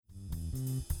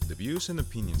The views and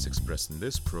opinions expressed in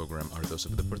this program are those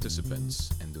of the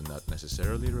participants and do not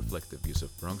necessarily reflect the views of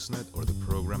BronxNet or the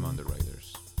program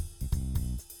underwriters.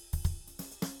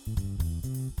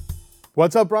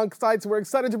 What's up, Bronxites? We're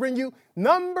excited to bring you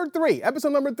episode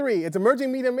number 3. It's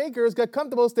Emerging Media Makers. Get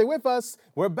comfortable, stay with us.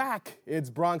 We're back. It's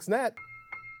BronxNet.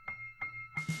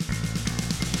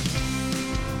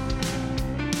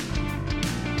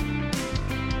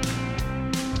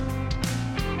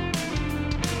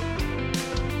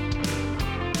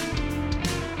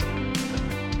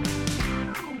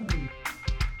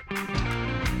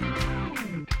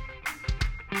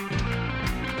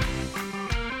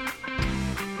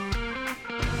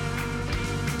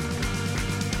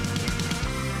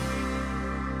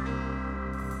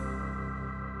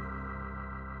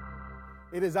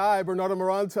 It is I, Bernardo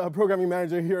Moronta, programming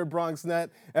manager here at BronxNet.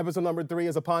 Episode number 3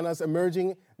 is upon us,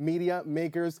 Emerging Media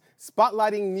Makers,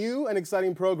 spotlighting new and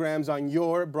exciting programs on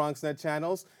your BronxNet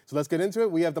channels. So let's get into it.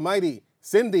 We have the mighty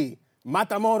Cindy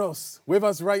Matamoros with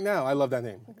us right now. I love that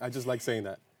name. I just like saying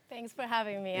that. Thanks for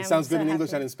having me. It sounds good in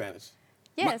English and in Spanish.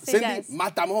 Yes, Cindy it does.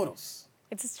 Matamoros.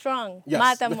 It's strong. Yes.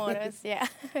 Matamoros, yeah.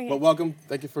 Well, welcome.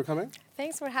 Thank you for coming.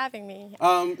 Thanks for having me.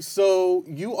 So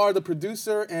you are the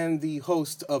producer and the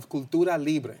host of Cultura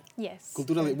Libre. Yes.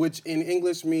 Cultura Libre, which in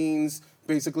English means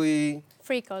basically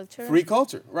Free culture. free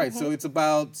culture, right? So it's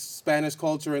about Spanish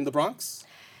culture in the Bronx.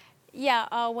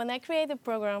 Yeah, when I created the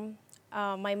program,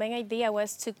 my main idea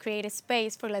was to create a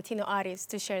space for Latino artists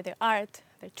to share their art,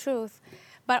 their truth,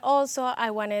 but also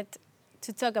I wanted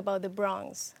to talk about the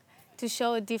Bronx, to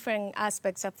show different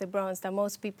aspects of the Bronx that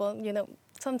most people,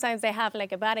 sometimes they have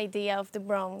like a bad idea of the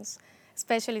Bronx,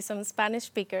 especially some Spanish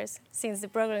speakers, since the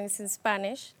program is in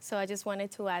Spanish. So I just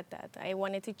wanted to add that. I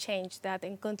wanted to change that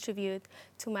and contribute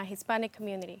to my Hispanic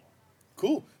community.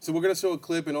 Cool. So we're going to show a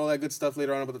clip and all that good stuff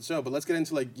later on about the show, but let's get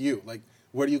into you.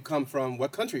 Where do you come from?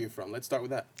 What country are you from? Let's start with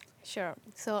that. Sure.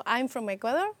 So I'm from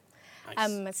Ecuador. Nice.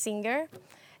 I'm a singer,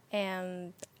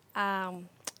 and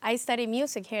I study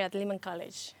music here at Libre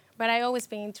College. But I always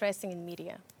been interested in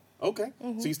media. Okay.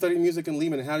 So you studied music in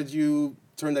Lehman, and how did you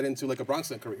turn that into a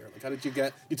BronxNet career? How did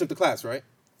you took the class, right?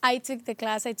 I took the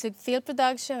class, I took field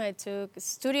production, I took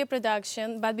studio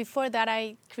production, but before that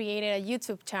I created a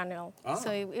YouTube channel. Ah. So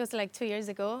it was like 2 years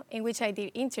ago, in which I did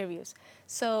interviews.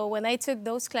 So when I took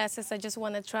those classes, I just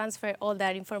want to transfer all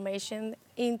that information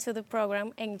into the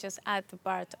program and just add the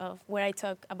part of where I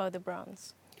talk about the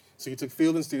Bronx. So you took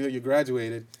field and studio, you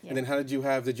graduated, Yeah. and then did you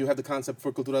have the concept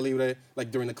for Cultura Libre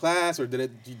during the class, or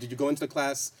did you go into the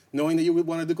class knowing that you would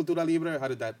want to do Cultura Libre, or how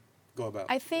did that go about?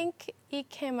 I think it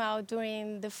came out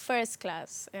during the first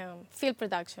class, field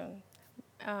production,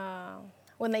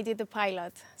 when I did the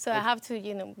pilot. So Okay. I have to,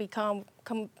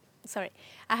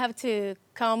 I have to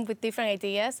come with different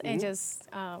ideas and just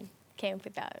came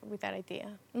with that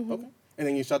idea. Mm-hmm. Okay. And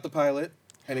then you shot the pilot,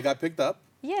 and it got picked up.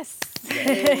 Yes.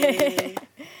 Yay.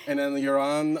 And then you're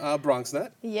on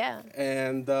BronxNet. Yeah.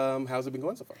 And how's it been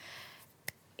going so far?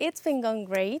 It's been going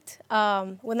great.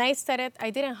 When I started,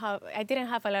 I didn't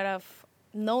have a lot of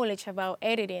knowledge about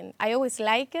editing. I always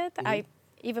like it.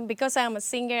 Even because I'm a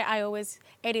singer, I always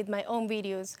edit my own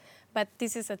videos. But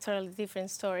this is a totally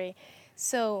different story.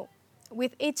 So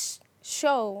with each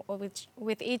show or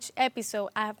with each episode,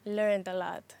 I've learned a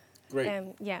lot.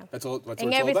 Great. Yeah. That's what it's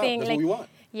and all about. everything, That's what we want.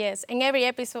 Yes, and every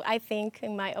episode, I think,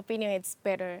 in my opinion, it's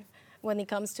better when it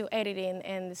comes to editing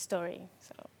and the story.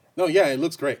 So. No, yeah, it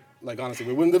looks great. Honestly,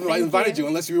 we wouldn't have invited you. you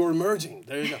unless you were emerging.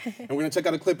 There you go. And we're going to check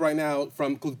out a clip right now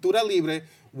from Cultura Libre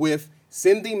with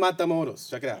Cindy Matamoros.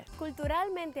 Check it out.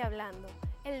 Culturalmente hablando,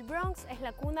 el Bronx es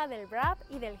la cuna del rap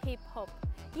y del hip hop.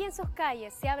 Y en sus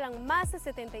calles se hablan más de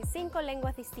 75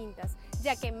 lenguas distintas,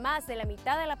 ya que más de la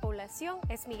mitad de la población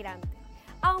es migrante,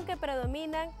 aunque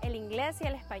predominan el inglés y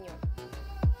el español.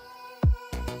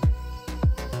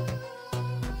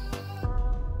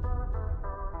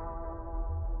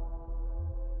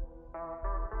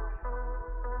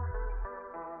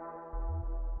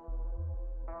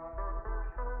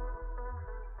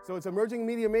 So it's Emerging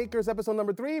Media Makers, episode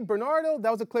number 3. Bernardo,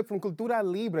 that was a clip from Cultura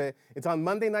Libre. It's on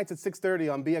Monday nights at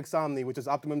 6:30 on BX Omni, which is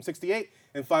Optimum 68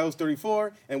 and Files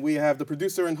 34. And we have the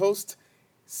producer and host,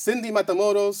 Cindy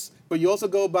Matamoros, but you also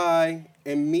go by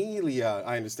Emilia,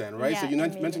 I understand, right? Yeah, So you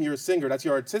Emilia. mentioned you're a singer. That's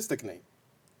your artistic name.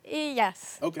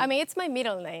 Yes. Okay. I mean, it's my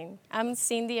middle name. I'm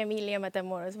Cindy Emilia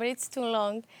Matamoros, but it's too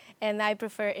long, and I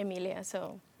prefer Emilia,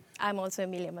 so I'm also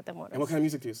Emilia Matamoros. And what kind of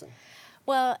music do you sing?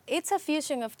 Well, it's a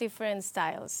fusion of different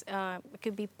styles. It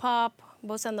could be pop,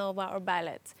 bossa nova, or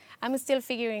ballad. I'm still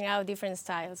figuring out different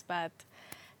styles, but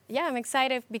Yeah, I'm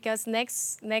excited because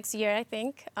next year, I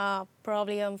think,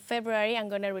 probably in February, I'm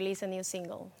going to release a new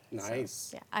single. Nice.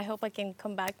 So, yeah, I hope I can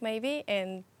come back maybe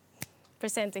and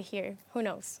present it here. Who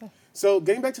knows? So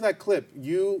getting back to that clip,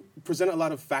 you presented a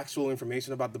lot of factual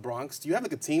information about the Bronx. Do you have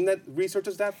like a team that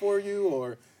researches that for you,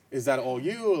 or is that all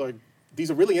you? Or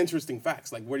these are really interesting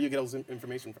facts. Like, where do you get those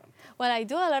information from? Well, I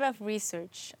do a lot of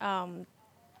research.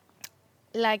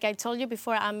 Like I told you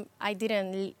before, I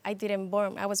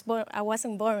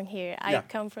wasn't born here. I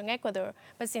come from Ecuador,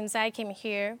 but since I came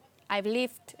here, I've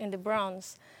lived in the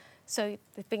Bronx, so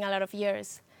it's been a lot of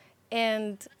years,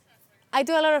 and I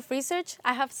do a lot of research.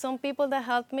 I have some people that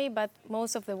help me, but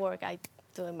most of the work I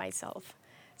do it myself.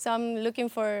 So I'm looking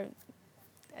for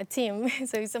a team.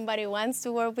 So if somebody wants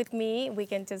to work with me, we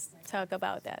can just talk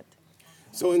about that.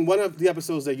 So in one of the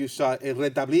episodes that you shot, El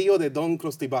Retablillo de Don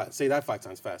Crostibal, say that 5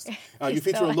 times fast. You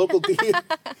feature a local theater.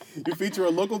 You feature a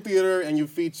local theater, and you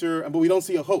feature, but we don't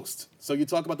see a host. So you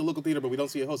talk about the local theater, but we don't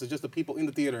see a host. It's just the people in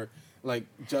the theater, like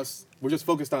we're just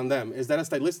focused on them. Is that a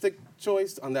stylistic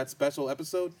choice on that special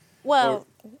episode? Well,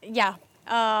 yeah,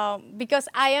 because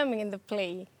I am in the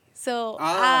play. So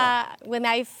when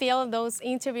I filmed those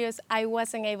interviews, I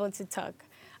wasn't able to talk.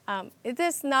 It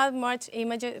is not much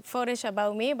footage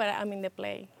about me, but I'm in the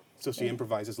play. So she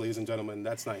improvises, ladies and gentlemen.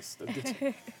 That's nice.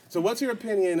 So what's your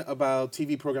opinion about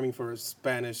TV programming for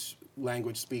Spanish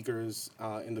language speakers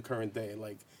in the current day?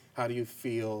 Like, how do you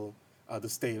feel the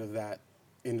state of that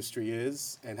industry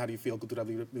is, and how do you feel Cultura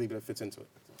Libre fits into it?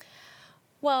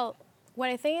 Well, what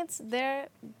I think is there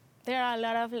are a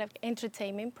lot of like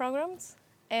entertainment programs,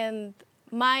 and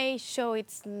my show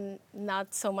it's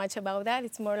not so much about that.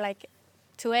 It's more like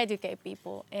to educate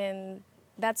people, and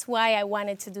that's why I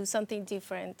wanted to do something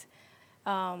different.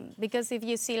 Because if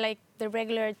you see like the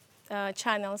regular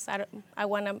channels, I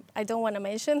don't want to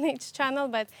mention each channel,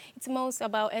 but it's most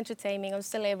about entertainment or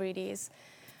celebrities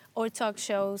or talk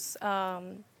shows.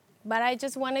 But I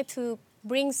just wanted to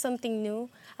bring something new.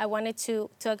 I wanted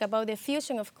to talk about the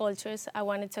fusion of cultures. I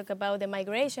want to talk about the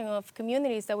migration of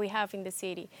communities that we have in the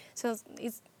city. So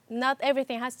it's not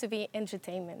everything has to be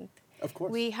entertainment. Of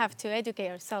course. We have to educate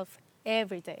ourselves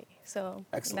every day. So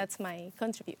Excellent. That's my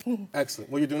contribution. Excellent.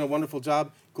 Well, you're doing a wonderful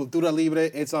job. Cultura Libre,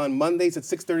 it's on Mondays at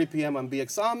 6:30 p.m. on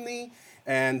BX Omni.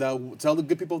 And tell the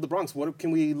good people of the Bronx, what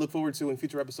can we look forward to in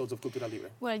future episodes of Cultura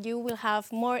Libre? Well, you will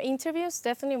have more interviews,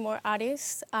 definitely more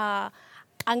artists.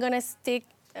 I'm going to stick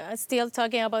still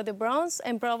talking about the Bronx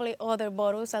and probably other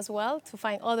boroughs as well to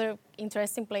find other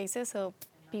interesting places so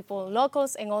people,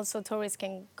 locals, and also tourists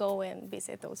can go and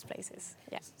visit those places.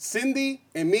 Yeah. Cindy,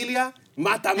 Emilia,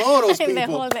 Matamoros, people. The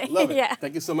whole day. Love it. Yeah.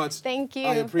 Thank you so much. Thank you.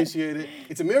 I appreciate it.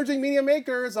 It's Emerging Media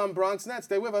Makers on BronxNet.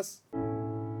 Stay with us.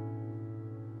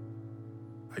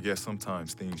 I guess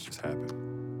sometimes things just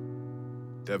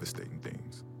happen. Devastating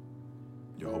things.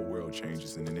 Your whole world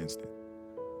changes in an instant.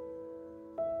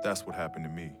 That's what happened to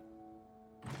me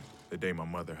the day my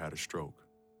mother had a stroke.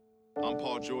 I'm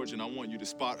Paul George, and I want you to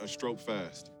spot a stroke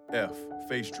fast. F,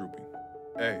 face drooping.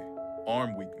 A,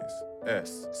 arm weakness.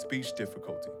 S, speech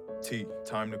difficulty. T,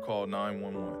 time to call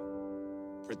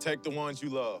 911. Protect the ones you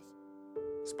love.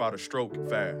 Spot a stroke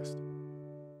fast.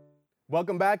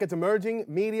 Welcome back. It's Emerging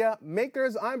Media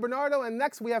Makers. I'm Bernardo, and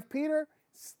next we have Peter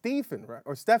Stephen, right?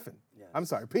 Or Stephen. Yes. I'm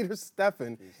sorry, Peter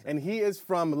Stephen. And he is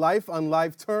from Life on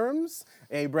Live Terms,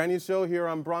 a brand new show here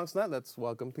on BronxNet. Let's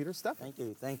welcome Peter Stephen. Thank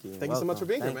you, thank you. Thank you so much for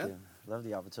being here, man. Thank you. Love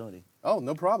the opportunity. Oh,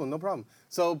 no problem, no problem.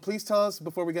 So please tell us,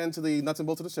 before we get into the nuts and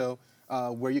bolts of the show,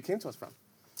 where you came to us from.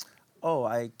 Oh,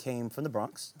 I came from the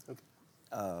Bronx.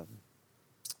 Okay.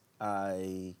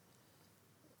 I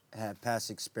had past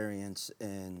experience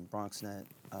in BronxNet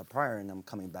prior, and I'm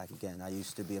coming back again. I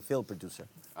used to be a field producer.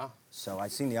 So I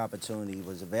seen the opportunity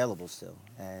was available still,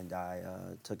 and I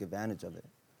took advantage of it.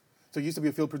 So you used to be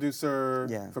a field producer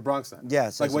for BronxNet?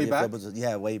 Yes. Like way back?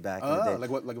 Yeah, way back in the day.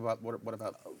 What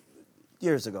about?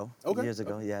 Years ago. Okay. Years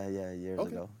ago, years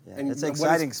ago. Yeah. And it's an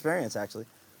exciting experience, actually.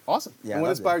 Awesome. Yeah, and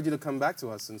what inspired you to come back to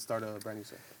us and start a brand new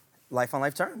show? Life on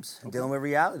Life Terms, dealing with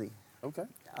reality. Okay.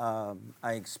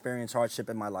 I experienced hardship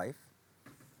in my life.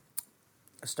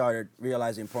 I started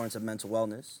realizing the importance of mental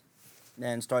wellness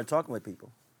and started talking with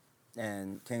people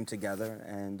and came together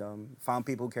and found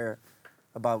people who care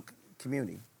about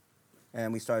community.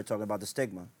 And we started talking about the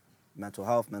stigma, mental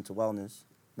health, mental wellness,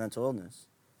 mental illness.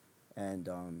 And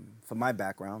from my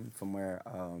background, from where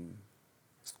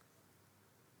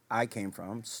I came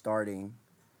from, starting,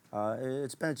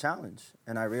 it's been a challenge.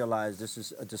 And I realized this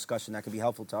is a discussion that can be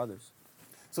helpful to others.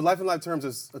 So Life on Live Terms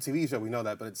is a TV show, we know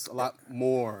that, but it's a lot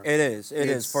more. It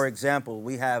is. For example,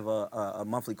 we have a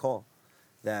monthly call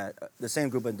that the same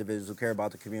group of individuals who care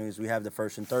about the communities, we have the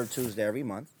first and third Tuesday every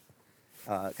month.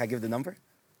 Can I give the number?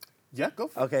 Yeah, go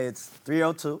for it. Okay, it's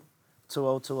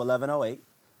 302-202-1108.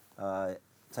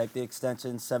 Type the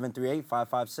extension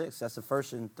 738-556. That's the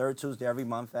first and third Tuesday every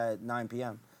month at 9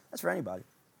 p.m. That's for anybody.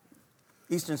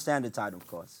 Eastern Standard Time, of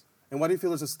course. And why do you feel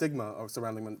there's a stigma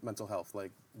surrounding mental health?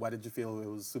 Like, why did you feel it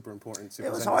was super important to It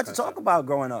was present hard this to kind of talk about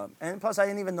growing up. And plus, I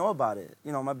didn't even know about it.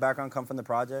 You know, my background come from the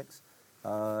projects,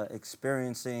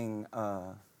 experiencing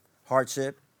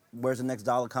hardship. Where's the next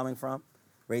dollar coming from?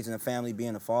 Raising a family,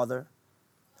 being a father.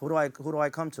 Who do I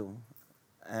come to?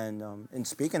 And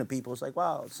speaking to people, it's like,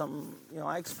 wow, something, you know,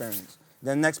 I experienced.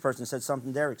 Then the next person said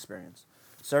something they're experienced.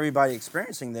 So everybody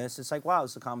experiencing this, it's like, wow,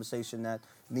 it's a conversation that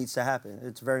needs to happen.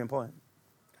 It's very important.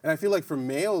 And I feel like for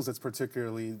males, it's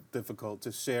particularly difficult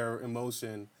to share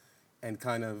emotion and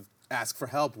kind of ask for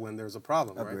help when there's a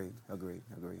problem, right? Agreed.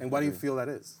 And why do you feel that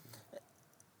is?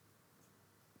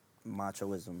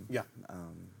 Machoism. Yeah.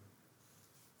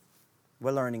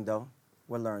 We're learning, though.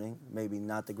 We're learning. Maybe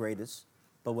not the greatest,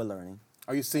 but we're learning.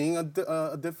 Are you seeing a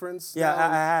difference? Yeah, now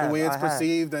I have. the way it's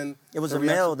perceived and it was the a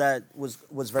male reaction?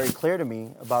 that was very clear to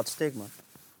me about stigma,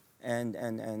 and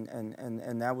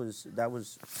that was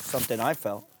something I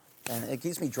felt, and it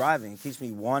keeps me driving. It keeps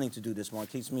me wanting to do this more. It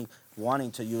keeps me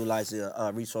wanting to utilize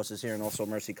the resources here and also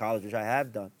Mercy College, which I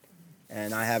have done,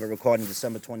 and I have a recording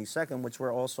December 22nd, which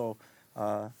we're also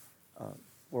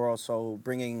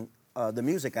bringing the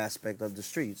music aspect of the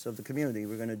streets of the community.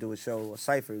 We're going to do a show of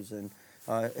ciphers and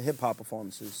hip-hop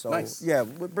performances. So, nice. Yeah,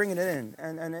 we're bringing it in,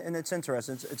 and it's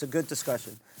interesting. It's a good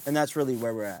discussion, and that's really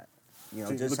where we're at. You know,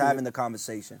 So just having the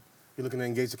conversation. You're looking to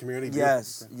engage the community?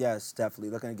 Yes,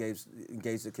 definitely. Looking to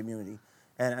engage the community.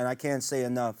 And I can't say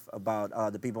enough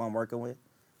about the people I'm working with.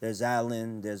 There's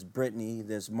Alan, there's Brittany,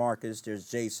 there's Marcus, there's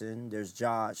Jason, there's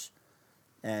Josh,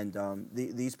 and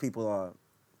these people are,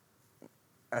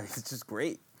 it's just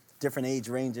great. Different age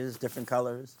ranges, different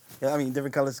colors. I mean,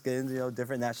 different color skins, you know,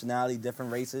 different nationality,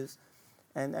 different races.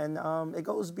 And it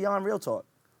goes beyond real talk.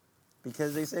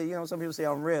 Because they say, you know, some people say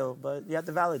I'm real, but you have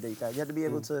to validate that. You have to be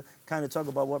able to kind of talk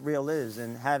about what real is,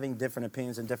 and having different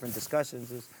opinions and different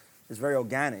discussions is very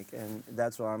organic, and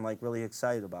that's what I'm like really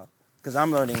excited about. Because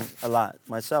I'm learning a lot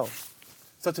myself.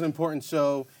 Such an important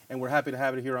show, and we're happy to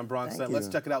have it here on BronxNet. Thank Let's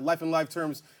you. check it out. Life in Live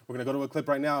Terms. We're going to go to a clip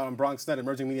right now on BronxNet,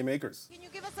 Emerging Media Makers. Can you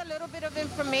give us a little bit of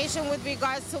information with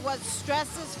regards to what stress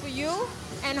is for you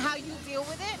and how you deal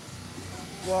with it?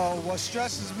 Well, what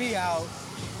stresses me out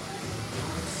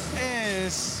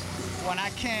is when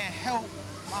I can't help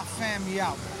my family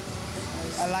out.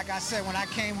 Like I said, when I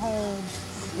came home,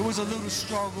 it was a little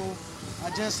struggle. I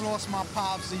just lost my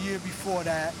pops the year before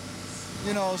that.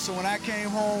 You know, so when I came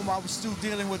home, I was still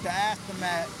dealing with the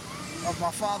aftermath of my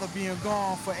father being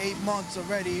gone for 8 months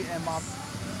already,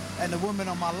 and the women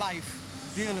of my life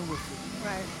dealing with it.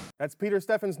 Right. That's Peter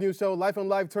Steffen's new show, Life on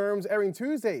Live Terms, airing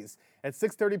Tuesdays at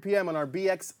 6:30 p.m. on our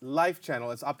BX Life channel.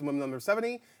 It's Optimum number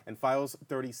 70 and Files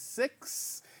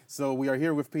 36. So we are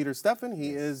here with Peter Steffen.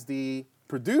 He is the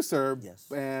producer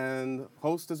and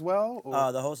host as well?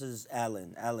 Or? The host is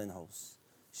Alan hosts.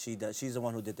 She's the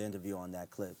one who did the interview on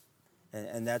that clip.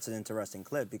 And that's an interesting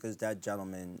clip because that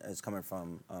gentleman is coming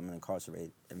from an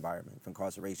incarcerated environment, from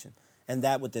incarceration. And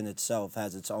that within itself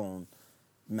has its own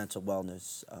mental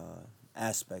wellness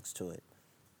aspects to it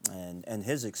and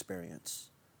his experience.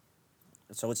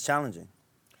 So it's challenging.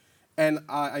 And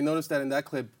I noticed that in that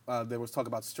clip, there was talk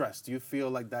about stress. Do you feel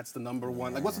like that's the number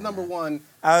one? Like, what's the number one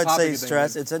I would topic say you think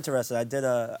stress. of? It's interesting. I did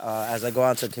as I go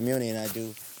out to the community and I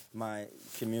do my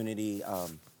community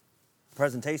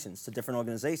presentations to different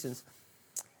organizations,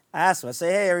 I ask them, I say,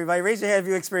 hey, everybody, raise your hand if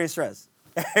you experience stress.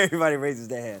 Everybody raises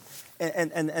their hand.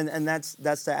 And that's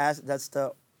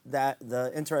the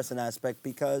interesting aspect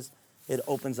because it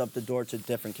opens up the door to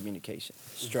different communication.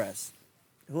 Stress.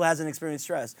 Who hasn't experienced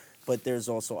stress? But there's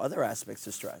also other aspects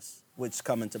of stress which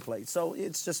come into play. So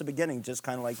it's just a beginning, just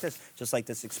kind of like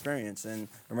this experience. And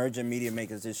Emerging Media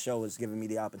Makers, this show has given me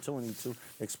the opportunity to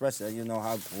express it. You know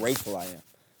how grateful I am.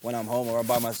 When I'm home or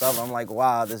by myself, I'm like,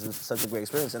 wow, this is such a great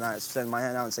experience. And I send my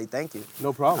hand out and say thank you.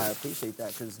 No problem. I appreciate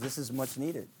that because this is much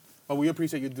needed. Well, we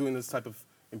appreciate you doing this type of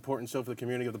important show for the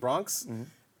community of the Bronx. Mm-hmm.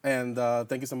 And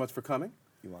thank you so much for coming.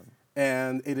 You're welcome.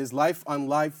 And it is Life on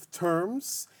Life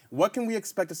Terms. What can we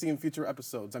expect to see in future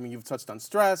episodes? I mean, you've touched on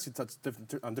stress, you touched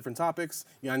on different topics.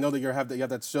 Yeah, I know that you have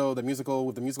that show, the musical,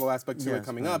 with the musical aspect to it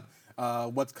coming up.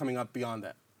 What's coming up beyond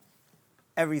that?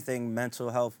 Everything, mental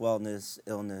health, wellness,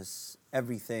 illness,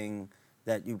 everything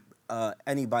that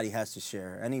anybody has to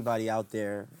share. Anybody out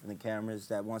there in the cameras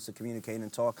that wants to communicate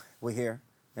and talk, we're here.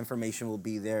 Information will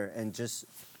be there, and just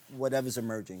whatever's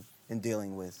emerging in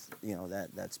dealing with,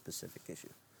 that specific issue.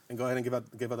 And go ahead and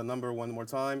give out the number one more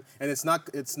time. And it's not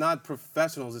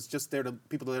professionals. It's just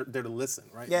people there to listen,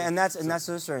 right? Yeah, and that's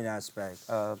a certain aspect.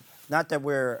 Not that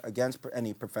we're against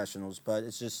any professionals, but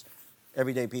it's just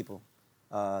everyday people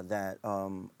that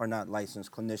are not licensed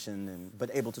clinician but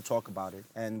able to talk about it.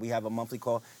 And we have a monthly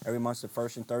call every month, the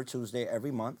first and third Tuesday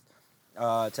every month.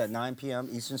 It's at 9 p.m.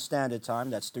 Eastern Standard Time.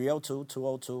 That's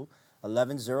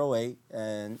 302-202-1108.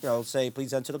 And say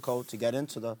please enter the code to get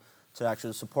into the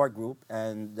actual support group,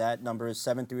 and that number is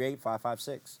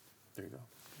 738-556. There you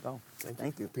go.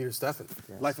 Thank you. Peter Steffen.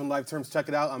 Yes. Life in Live Terms. Check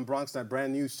it out on BronxNet,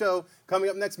 brand new show. Coming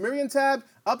up next, Miriam Tabb,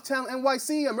 Uptown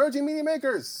NYC, Emerging Media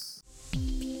Makers.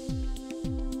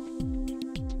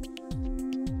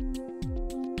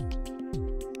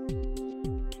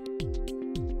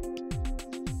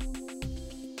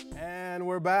 And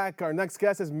we're back. Our next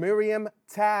guest is Miriam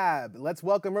Tabb. Let's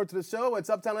welcome her to the show. It's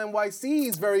Uptown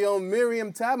NYC's very own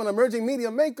Miriam Tabb on Emerging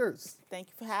Media Makers. Thank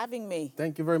you for having me.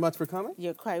 Thank you very much for coming.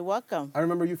 You're quite welcome. I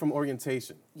remember you from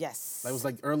orientation. Yes. That was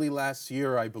like early last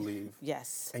year, I believe.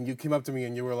 Yes. And you came up to me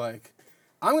and you were like,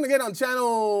 I'm going to get on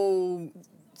channel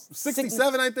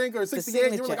 67, I think, or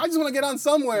 68. You were like, I just want to get on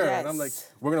somewhere. Yes. And I'm like,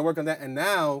 we're going to work on that. And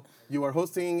now you are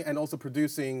hosting and also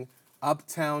producing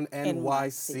Uptown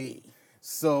NYC.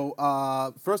 So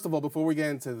first of all, before we get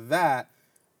into that,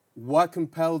 what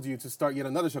compelled you to start yet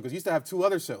another show? Because you used to have 2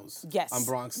 other shows on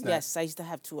BronxNet. Yes, I used to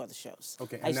have 2 other shows.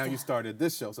 Okay, and now you started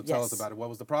this show. So tell us about it. What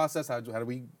was the process? How were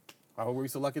we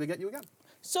so lucky to get you again?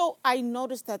 So I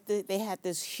noticed that they had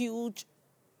this huge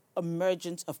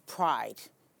emergence of pride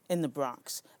in the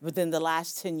Bronx within the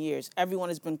last 10 years. Everyone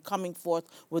has been coming forth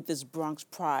with this Bronx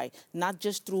pride, not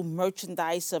just through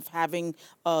merchandise of having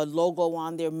a logo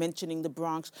on there mentioning the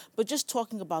Bronx, but just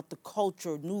talking about the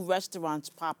culture, new restaurants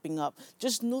popping up,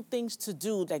 just new things to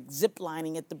do, like zip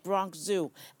lining at the Bronx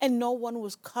Zoo. And no one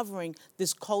was covering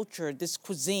this culture, this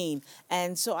cuisine.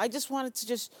 And so I just wanted to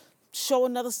just show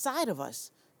another side of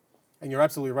us. And you're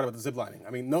absolutely right about the zip lining. I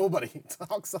mean, nobody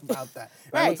talks about that.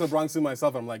 Right. I went to the Bronx Zoo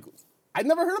myself, and I'm like, I'd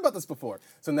never heard about this before.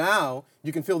 So now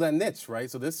you can feel that niche,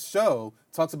 right? So this show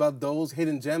talks about those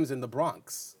hidden gems in the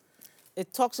Bronx.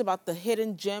 It talks about the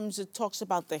hidden gems. It talks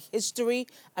about the history.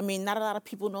 I mean, not a lot of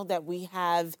people know that we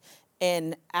have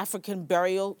an African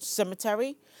burial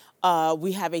cemetery.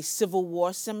 We have a Civil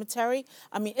War cemetery.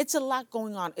 I mean, it's a lot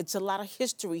going on. It's a lot of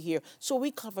history here. So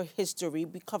we cover history.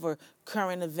 We cover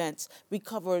current events. We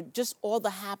cover just all the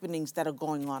happenings that are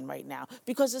going on right now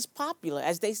because it's popular.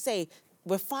 As they say,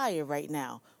 we're fire right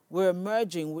now. We're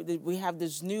emerging. We have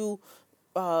this new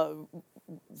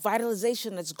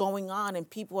vitalization that's going on, and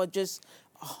people are just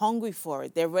hungry for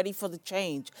it. They're ready for the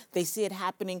change. They see it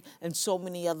happening in so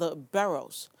many other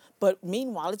boroughs. But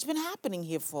meanwhile, it's been happening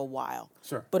here for a while.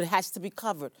 Sure. But it has to be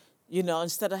covered.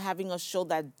 Instead of having us show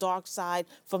that dark side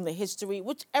from the history,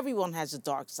 which everyone has a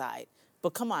dark side.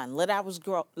 But come on, let ours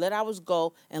go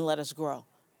and let us grow.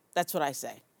 That's what I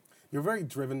say. You're very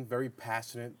driven, very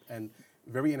passionate, and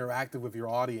very interactive with your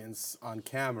audience on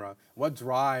camera. What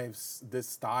drives this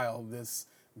style, this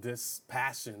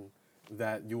passion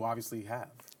that you obviously have?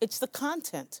 It's the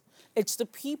content. It's the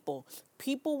people.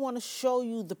 People want to show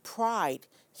you the pride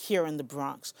here in the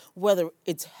Bronx, whether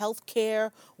it's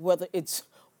healthcare, whether it's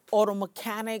auto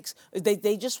mechanics.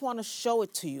 They just want to show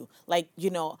it to you. Like,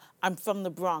 I'm from the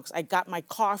Bronx. I got my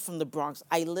car from the Bronx.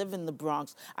 I live in the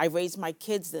Bronx. I raise my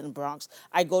kids in the Bronx.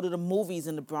 I go to the movies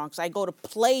in the Bronx. I go to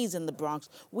plays in the Bronx.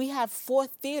 We have 4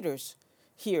 theaters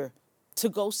here to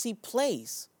go see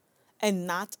plays. And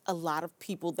not a lot of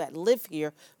people that live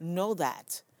here know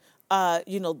that.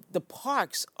 The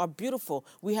parks are beautiful.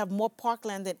 We have more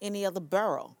parkland than any other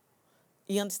borough.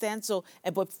 You understand?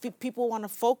 But people want to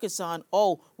focus on,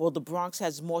 the Bronx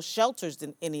has more shelters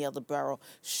than any other borough.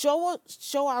 Show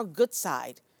our good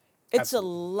side. It's Absolutely.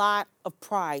 A lot of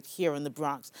pride here in the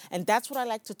Bronx. And that's what I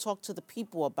like to talk to the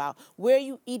people about. Where are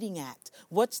you eating at?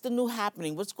 What's the new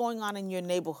happening? What's going on in your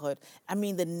neighborhood? I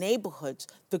mean, the neighborhoods,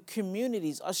 the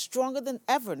communities are stronger than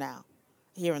ever now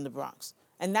here in the Bronx.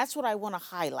 And that's what I want to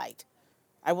highlight.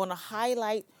 I want to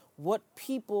highlight what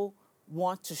people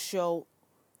want to show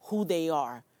who they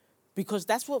are. Because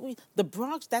that's the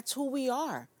Bronx, that's who we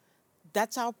are.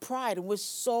 That's our pride, and we're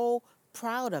so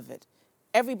proud of it.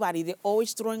 Everybody, they're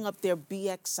always throwing up their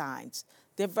BX signs.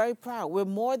 They're very proud. We're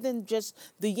more than just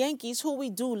the Yankees, who we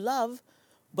do love,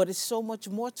 but it's so much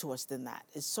more to us than that.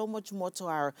 It's so much more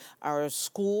to our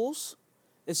schools.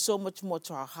 It's so much more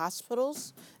to our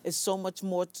hospitals. It's so much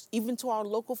more even to our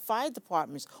local fire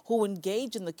departments who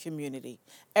engage in the community.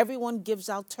 Everyone gives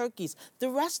out turkeys. The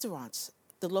restaurants,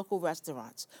 the local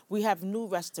restaurants. We have new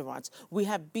restaurants. We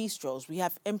have bistros. We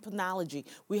have empanology.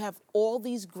 We have all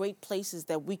these great places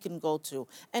that we can go to.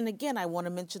 And again, I want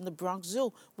to mention the Bronx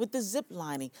Zoo with the zip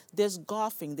lining. There's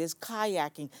golfing. There's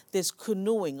kayaking. There's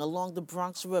canoeing along the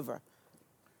Bronx River.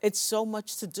 It's so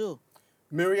much to do.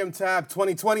 Miriam Tabb,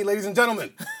 2020, ladies and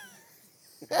gentlemen.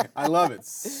 I love it.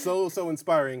 So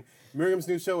inspiring. Miriam's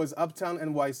new show is Uptown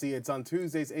NYC. It's on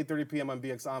Tuesdays, 8:30 p.m. on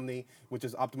BX Omni, which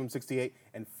is Optimum 68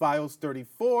 and Files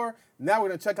 34. Now we're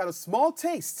going to check out a small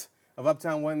taste of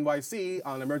Uptown NYC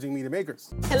on Emerging Media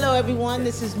Makers. Hello, everyone.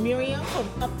 This is Miriam from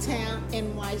Uptown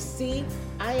NYC.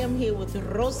 I am here with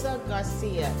Rosa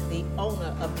Garcia, the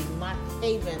owner of the Mott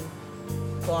Haven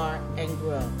Bar and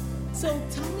Grill. So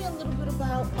tell me a little bit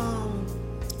about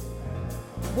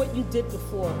what you did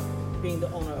before being the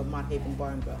owner of Mott Haven Bar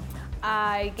and Grill.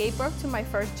 I gave birth to my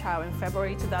first child in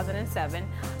February 2007.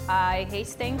 I hate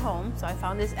staying home, so I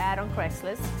found this ad on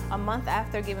Craigslist. A month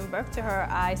after giving birth to her,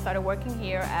 I started working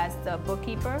here as the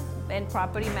bookkeeper and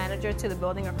property manager to the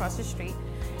building across the street.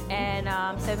 And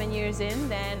 7 years in,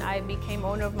 then I became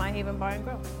owner of Mott Haven Bar and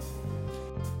Grill.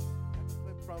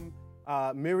 From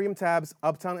Miriam Tabb's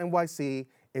Uptown NYC.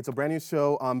 It's a brand new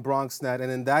show on BronxNet.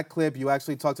 And in that clip, you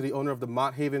actually talked to the owner of the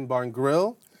Mott Haven Bar and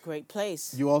Grill. Great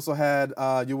place. You also had,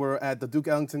 you were at the Duke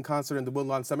Ellington concert in the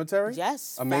Woodlawn Cemetery.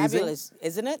 Yes, amazing. Fabulous,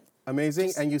 isn't it?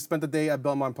 Amazing, and you spent the day at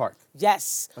Belmont Park.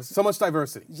 Yes. So much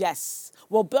diversity. Yes.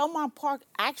 Well, Belmont Park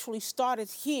actually started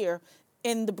here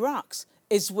in the Bronx.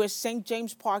 It's where St.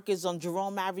 James Park is on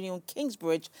Jerome Avenue in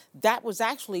Kingsbridge. That was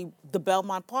actually the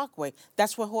Belmont Parkway.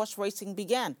 That's where horse racing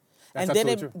began. That's and then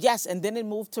absolutely true. Yes, and then it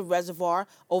moved to Reservoir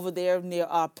over there near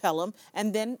Pelham,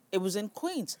 and then it was in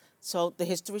Queens. So the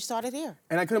history started here.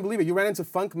 And I couldn't believe it. You ran into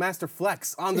Funk Master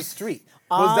Flex on the street.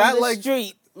 On the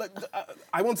street. Like,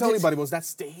 I won't tell anybody. Was that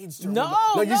staged? No.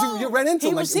 You ran into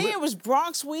him. He was here. It was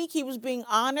Bronx Week. He was being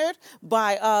honored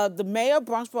by the mayor,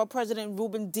 Bronx Borough President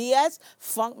Ruben Diaz.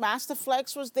 Funk Master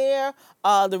Flex was there.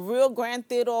 The real Grand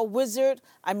Theodore Wizard.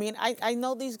 I mean, I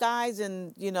know these guys,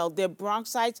 and you know they're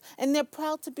Bronxites, and they're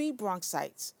proud to be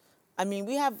Bronxites. I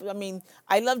mean,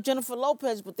 I love Jennifer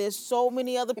Lopez, but there's so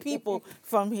many other people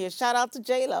from here. Shout out to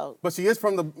J-Lo. But she is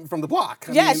from the block.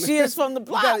 Yes, she is from the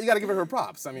block. You got to give her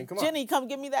props. I mean, come on. Jenny, come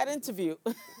give me that interview.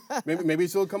 maybe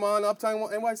she'll come on Uptown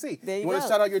NYC. There you want go. to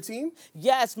shout out your team?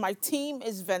 Yes, my team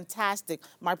is fantastic.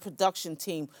 My production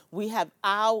team. We have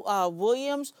Al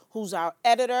Williams, who's our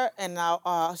editor and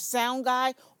our sound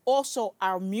guy. Also,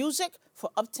 our music for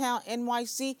Uptown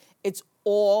NYC. It's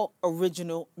all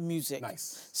original music.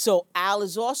 Nice. So Al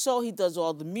is also, he does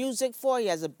all the music he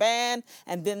has a band.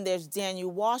 And then there's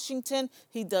Daniel Washington.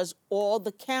 He does all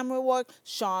the camera work.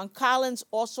 Sean Collins,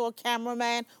 also a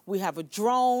cameraman. We have a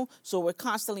drone, so we're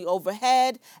constantly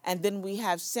overhead. And then we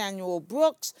have Samuel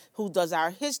Brooks, who does our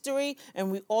history.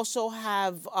 And we also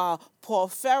have Paul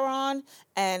Ferron,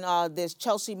 and there's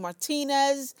Chelsea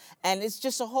Martinez. And it's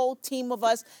just a whole team of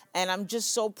us. And I'm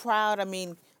just so proud. I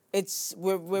mean,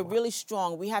 we're really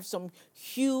strong. We have some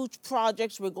huge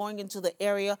projects. We're going into the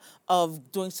area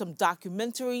of doing some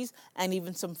documentaries and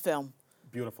even some film.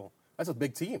 Beautiful. That's a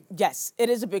big team. Yes, it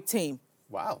is a big team.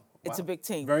 Wow. It's a big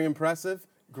team. Very impressive.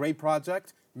 Great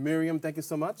project. Miriam, thank you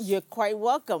so much. You're quite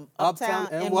welcome. Uptown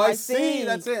NYC.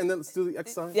 That's it. And then let's do the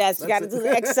X sign. Yes, you got to do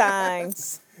the X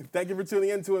signs. Thank you for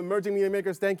tuning in to Emerging Media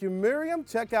Makers. Thank you, Miriam.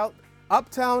 Check out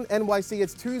Uptown NYC.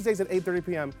 It's Tuesdays at 8:30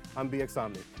 p.m. on BX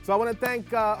Omni. So I want to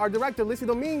thank our director, Lissy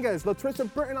Dominguez,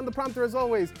 Latricia Burton on the prompter as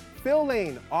always, Phil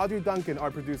Lane, Audrey Duncan, our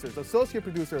producers, associate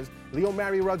producers, Leo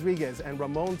Mary Rodriguez and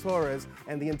Ramon Torres,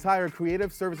 and the entire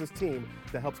creative services team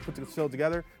that helps put the show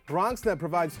together. BronxNet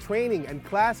provides training and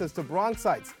classes to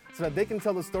Bronxites so that they can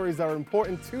tell the stories that are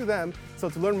important to them.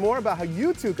 So to learn more about how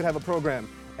you too could have a program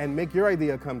and make your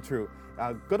idea come true,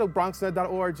 go to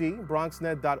BronxNet.org,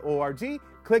 BronxNet.org,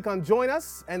 click on Join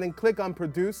Us, and then click on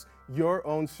Produce Your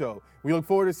Own Show. We look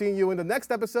forward to seeing you in the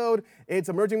next episode. It's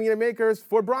Emerging Media Makers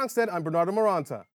for BronxNet. I'm Bernardo Moronta.